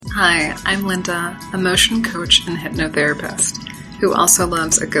Hi, I'm Linda, a motion coach and hypnotherapist who also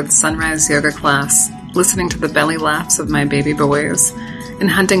loves a good sunrise yoga class, listening to the belly laughs of my baby boys, and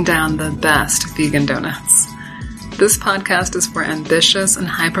hunting down the best vegan donuts. This podcast is for ambitious and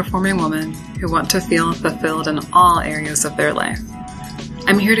high-performing women who want to feel fulfilled in all areas of their life.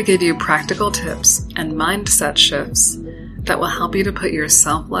 I'm here to give you practical tips and mindset shifts that will help you to put your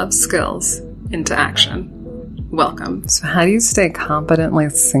self-love skills into action. Welcome. So how do you stay confidently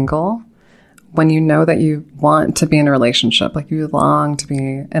single when you know that you want to be in a relationship, like you long to be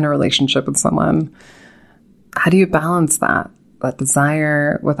in a relationship with someone? How do you balance that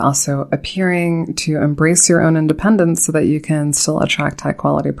desire with also appearing to embrace your own independence so that you can still attract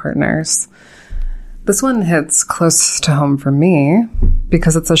high-quality partners? This one hits close to home for me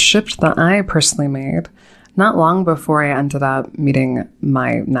because it's a shift that I personally made not long before I ended up meeting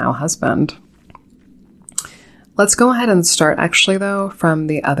my now husband. Let's go ahead and start actually, though, from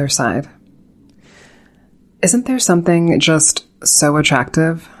the other side. Isn't there something just so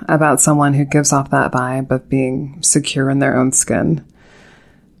attractive about someone who gives off that vibe of being secure in their own skin?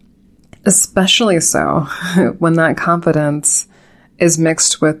 Especially so when that confidence is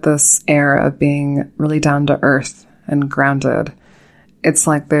mixed with this air of being really down to earth and grounded. It's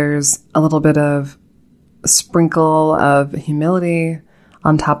like there's a little bit of a sprinkle of humility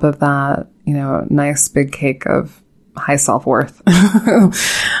on top of that, nice big cake of high self-worth.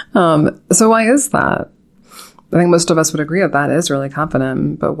 So why is that? I think most of us would agree that is really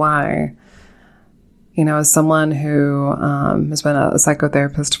confident, but why? As someone who has been a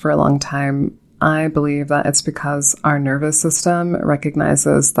psychotherapist for a long time, I believe that it's because our nervous system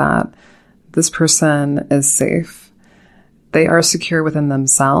recognizes that this person is safe. They are secure within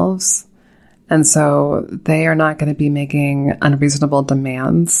themselves. And so they are not going to be making unreasonable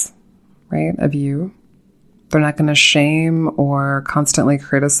demands, right, of you. They're not going to shame or constantly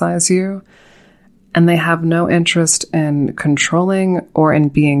criticize you. And they have no interest in controlling or in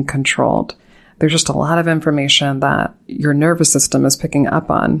being controlled. There's just a lot of information that your nervous system is picking up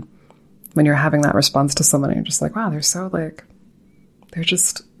on when you're having that response to someone. You're just like, wow, they're so they're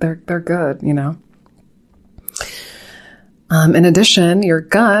good, In addition, your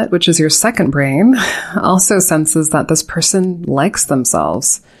gut, which is your second brain, also senses that this person likes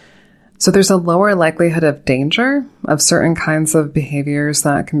themselves. So there's a lower likelihood of danger of certain kinds of behaviors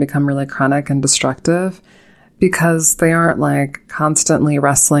that can become really chronic and destructive because they aren't constantly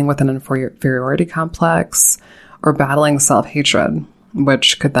wrestling with an inferiority complex or battling self-hatred,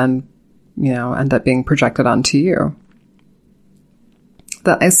 which could then, end up being projected onto you.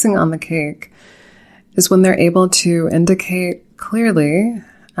 The icing on the cake is when they're able to indicate clearly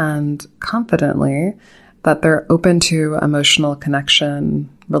and confidently that they're open to emotional connection,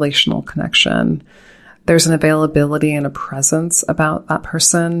 relational connection. There's an availability and a presence about that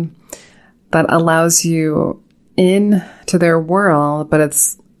person that allows you in to their world, but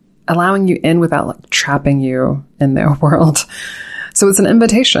it's allowing you in without trapping you in their world. So it's an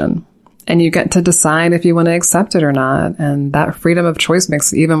invitation. And you get to decide if you want to accept it or not. And that freedom of choice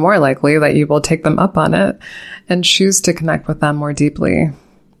makes it even more likely that you will take them up on it and choose to connect with them more deeply.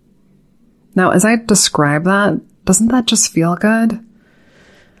 Now, as I describe that, doesn't that just feel good?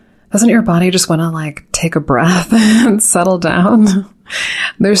 Doesn't your body just want to take a breath and settle down?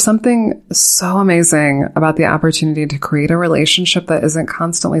 There's something so amazing about the opportunity to create a relationship that isn't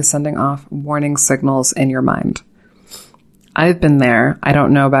constantly sending off warning signals in your mind. I've been there. I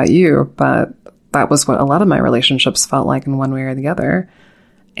don't know about you, but that was what a lot of my relationships felt like in one way or the other.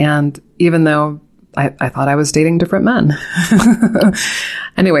 And even though I thought I was dating different men.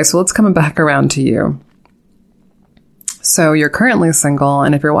 Anyway, so let's come back around to you. So you're currently single,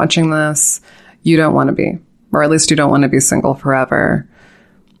 and if you're watching this, you don't want to be, or at least you don't want to be single forever.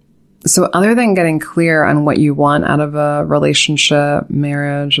 So other than getting clear on what you want out of a relationship,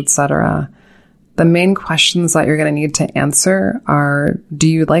 marriage, etc., the main questions that you're going to need to answer are, do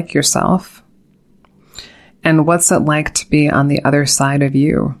you like yourself? And what's it like to be on the other side of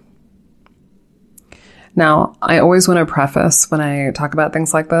you? Now, I always want to preface when I talk about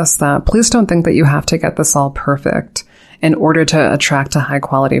things like this that please don't think that you have to get this all perfect in order to attract a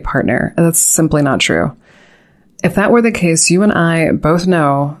high-quality partner. That's simply not true. If that were the case, you and I both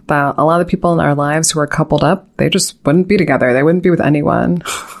know that a lot of people in our lives who are coupled up, they just wouldn't be together. They wouldn't be with anyone.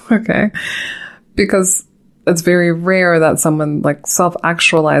 Okay? Because it's very rare that someone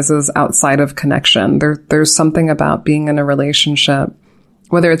self-actualizes outside of connection. There's something about being in a relationship,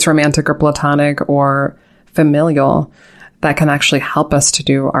 whether it's romantic or platonic or familial, that can actually help us to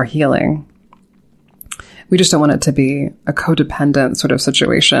do our healing. We just don't want it to be a codependent sort of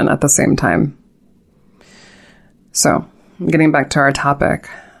situation at the same time. So, getting back to our topic.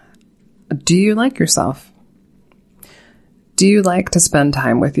 Do you like yourself? Do you like to spend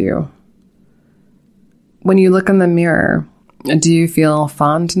time with you? When you look in the mirror, do you feel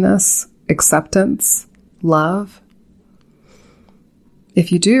fondness, acceptance, love?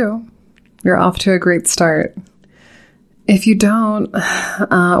 If you do, you're off to a great start. If you don't,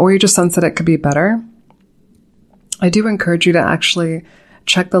 or you just sense that it could be better, I do encourage you to actually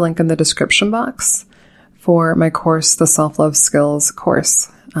check the link in the description box for my course, the Self-Love Skills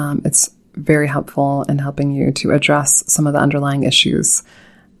course. It's very helpful in helping you to address some of the underlying issues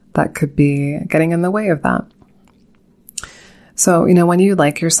that could be getting in the way of that. So, when you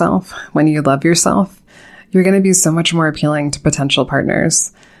like yourself, when you love yourself, you're going to be so much more appealing to potential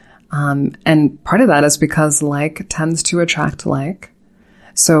partners. And part of that is because like tends to attract like.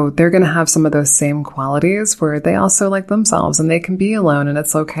 So they're going to have some of those same qualities where they also like themselves and they can be alone and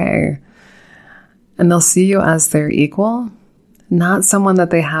it's okay. And they'll see you as their equal, not someone that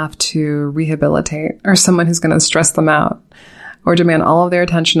they have to rehabilitate or someone who's going to stress them out or demand all of their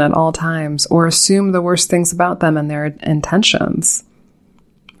attention at all times or assume the worst things about them and their intentions,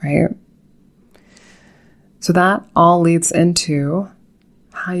 right? So that all leads into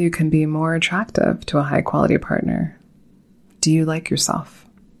how you can be more attractive to a high quality partner. Do you like yourself?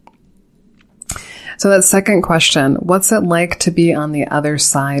 So that second question, what's it like to be on the other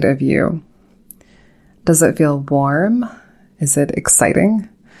side of you? Does it feel warm? Is it exciting?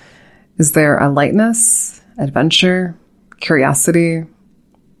 Is there a lightness, adventure, curiosity?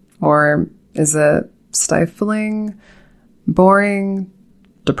 Or is it stifling, boring,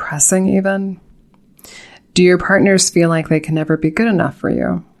 depressing even? Do your partners feel like they can never be good enough for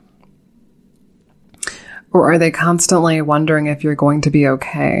you? Or are they constantly wondering if you're going to be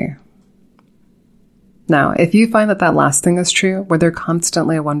okay? Now, if you find that that last thing is true, where they're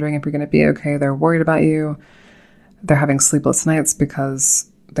constantly wondering if you're going to be okay, they're worried about you, they're having sleepless nights because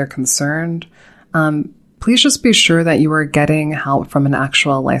they're concerned, please just be sure that you are getting help from an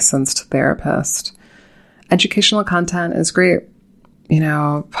actual licensed therapist. Educational content is great,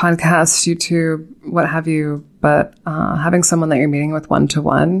 podcasts, YouTube, what have you, but having someone that you're meeting with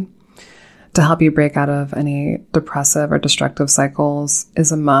one-to-one to help you break out of any depressive or destructive cycles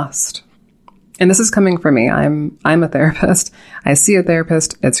is a must. And this is coming from me. I'm a therapist. I see a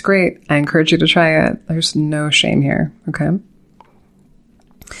therapist. It's great. I encourage you to try it. There's no shame here. Okay.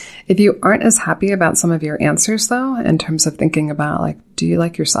 If you aren't as happy about some of your answers though, in terms of thinking about do you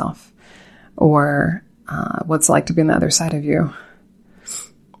like yourself? Or what's it like to be on the other side of you?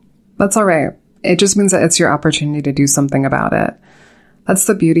 That's all right. It just means that it's your opportunity to do something about it. That's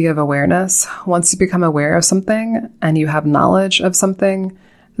the beauty of awareness. Once you become aware of something and you have knowledge of something,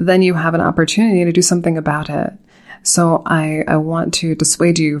 then you have an opportunity to do something about it. So I want to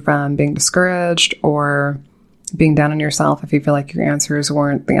dissuade you from being discouraged or being down on yourself if you feel like your answers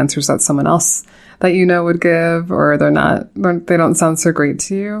weren't the answers that someone else that would give, or they don't sound so great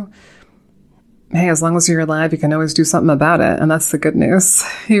to you. Hey, as long as you're alive, you can always do something about it. And that's the good news.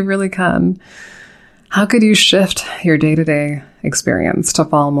 You really can. How could you shift your day-to-day experience to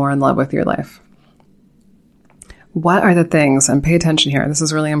fall more in love with your life? What are the things, and pay attention here, this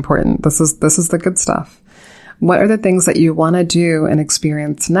is really important. This is the good stuff. What are the things that you want to do and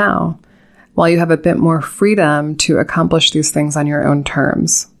experience now while you have a bit more freedom to accomplish these things on your own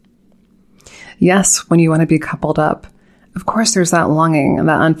terms? Yes, when you want to be coupled up, of course there's that longing and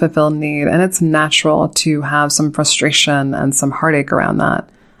that unfulfilled need, and it's natural to have some frustration and some heartache around that.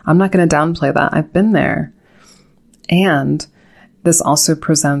 I'm not going to downplay that. I've been there. And this also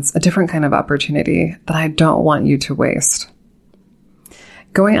presents a different kind of opportunity that I don't want you to waste.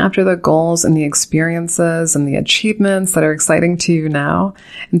 Going after the goals and the experiences and the achievements that are exciting to you now,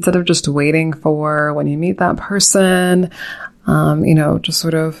 instead of just waiting for when you meet that person, just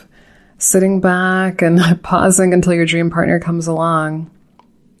sort of sitting back and pausing until your dream partner comes along.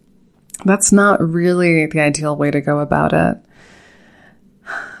 That's not really the ideal way to go about it.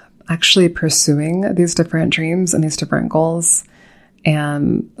 Actually pursuing these different dreams and these different goals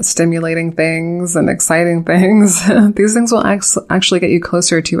and stimulating things and exciting things, these things will actually get you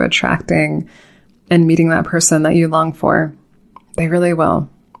closer to attracting and meeting that person that you long for. They really will.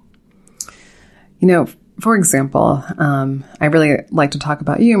 For example, I really like to talk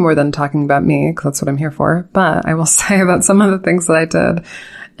about you more than talking about me, because that's what I'm here for. But I will say that some of the things that I did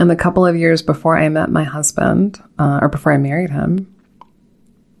in the couple of years before I met my husband, or before I married him,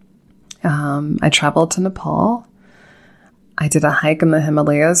 I traveled to Nepal. I did a hike in the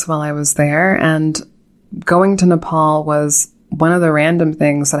Himalayas while I was there, and going to Nepal was one of the random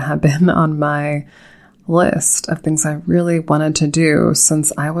things that had been on my list of things I really wanted to do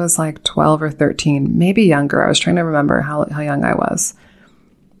since I was like 12 or 13, maybe younger. I was trying to remember how young I was.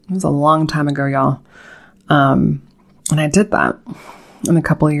 It was a long time ago, y'all. And I did that in a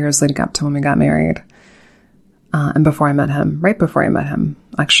couple of years leading up to when we got married. And before I met him, right before I met him,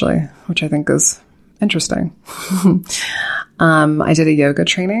 actually, which I think is interesting. I did a yoga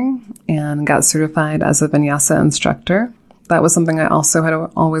training and got certified as a vinyasa instructor. That was something I also had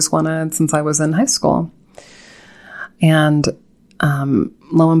always wanted since I was in high school. And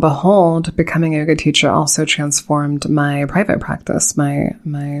lo and behold, becoming a yoga teacher also transformed my private practice,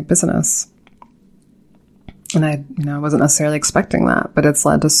 my business. And I wasn't necessarily expecting that, but it's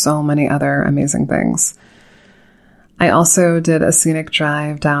led to so many other amazing things. I also did a scenic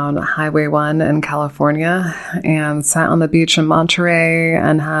drive down Highway 1 in California and sat on the beach in Monterey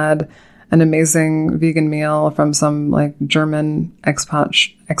and had an amazing vegan meal from some like German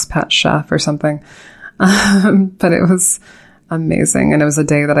expat chef or something. But it was amazing. And it was a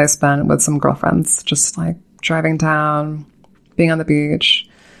day that I spent with some girlfriends, just like driving down, being on the beach,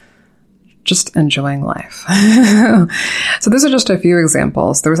 just enjoying life. So those are just a few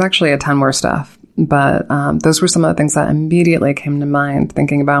examples. There was actually a ton more stuff. But those were some of the things that immediately came to mind,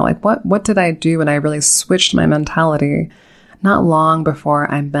 thinking about like, what did I do when I really switched my mentality not long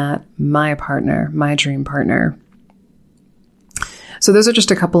before I met my partner, my dream partner. So those are just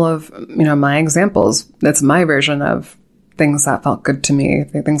a couple of, my examples. That's my version of things that felt good to me,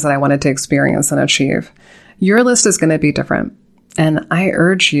 the things that I wanted to experience and achieve. Your list is going to be different. And I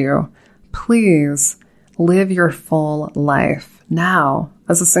urge you, please live your full life now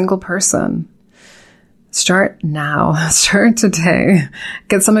as a single person. Start now. Start today.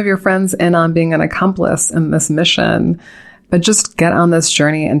 Get some of your friends in on being an accomplice in this mission, but just get on this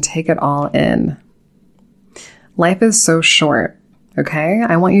journey and take it all in. Life is so short, okay?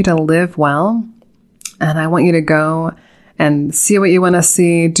 I want you to live well, and I want you to go and see what you want to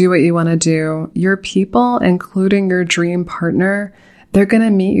see, do what you want to do. Your people, including your dream partner, they're going to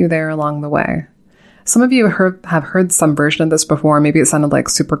meet you there along the way. Some of you have heard some version of this before. Maybe it sounded like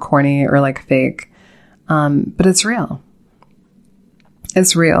super corny or like fake. But it's real.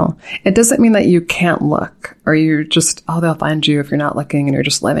 It's real. It doesn't mean that you can't look or you're just, they'll find you if you're not looking and you're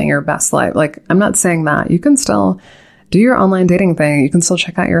just living your best life. Like, I'm not saying that. You can still do your online dating thing. You can still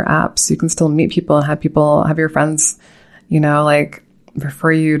check out your apps. You can still meet people and have your friends, like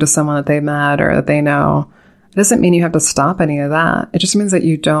refer you to someone that they met or that they know. It doesn't mean you have to stop any of that. It just means that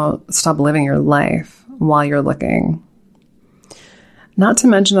you don't stop living your life while you're looking. Not to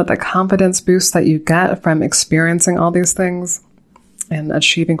mention that the confidence boost that you get from experiencing all these things and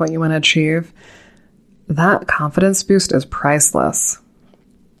achieving what you want to achieve, that confidence boost is priceless.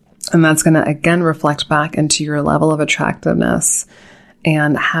 And that's going to, again, reflect back into your level of attractiveness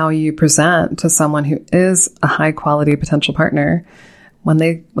and how you present to someone who is a high quality potential partner. When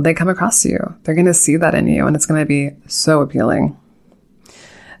they come across you, they're going to see that in you, and it's going to be so appealing.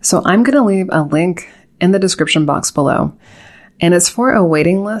 So I'm going to leave a link in the description box below. And it's for a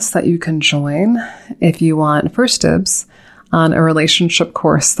waiting list that you can join if you want first dibs on a relationship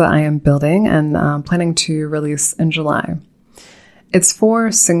course that I am building and planning to release in July. It's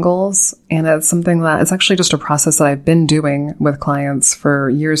for singles, and it's something that it's actually just a process that I've been doing with clients for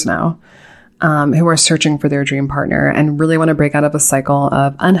years now, who are searching for their dream partner and really want to break out of a cycle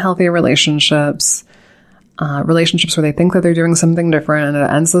of unhealthy relationships, relationships where they think that they're doing something different and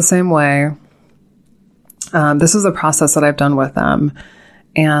it ends the same way. This is a process that I've done with them,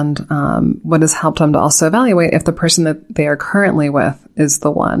 and what has helped them to also evaluate if the person that they are currently with is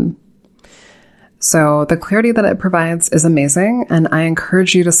the one. So the clarity that it provides is amazing, and I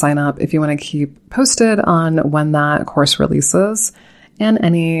encourage you to sign up if you want to keep posted on when that course releases and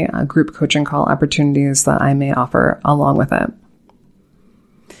any group coaching call opportunities that I may offer along with it.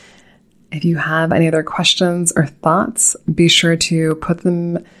 If you have any other questions or thoughts, be sure to put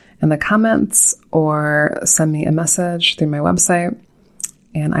them in the comments or send me a message through my website,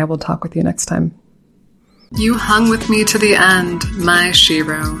 and I will talk with you next time. You hung with me to the end, my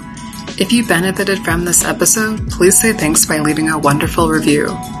Shiro. If you benefited from this episode, please say thanks by leaving a wonderful review.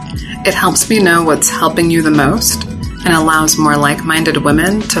 It helps me know what's helping you the most and allows more like-minded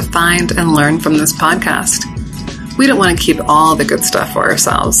women to find and learn from this podcast. We don't want to keep all the good stuff for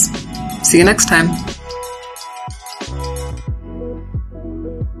ourselves. See you next time.